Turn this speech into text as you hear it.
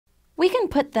We can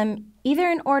put them either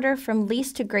in order from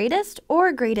least to greatest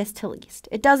or greatest to least.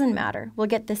 It doesn't matter. We'll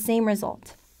get the same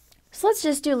result. So let's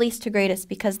just do least to greatest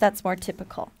because that's more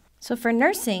typical. So for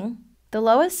nursing, the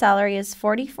lowest salary is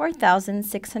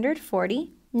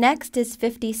 $44,640. Next is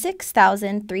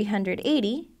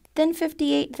 $56,380. Then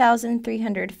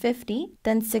 $58,350.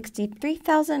 Then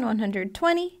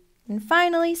 $63,120. And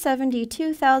finally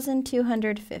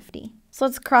 $72,250. So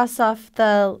let's cross off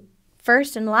the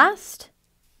first and last.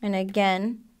 And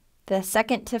again, the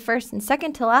second to first and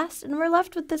second to last. And we're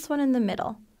left with this one in the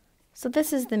middle. So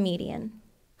this is the median.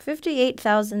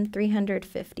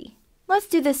 $58,350. Let's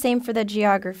do the same for the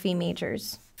geography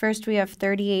majors. First we have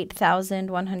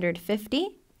 $38,150,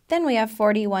 then we have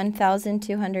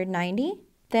 $41,290,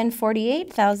 then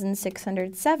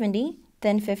 $48,670,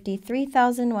 then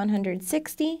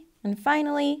 $53,160, and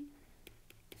finally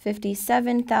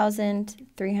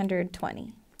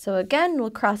 $57,320. So again,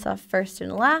 we'll cross off first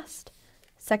and last,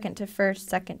 second to first,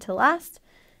 second to last,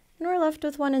 and we're left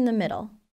with one in the middle.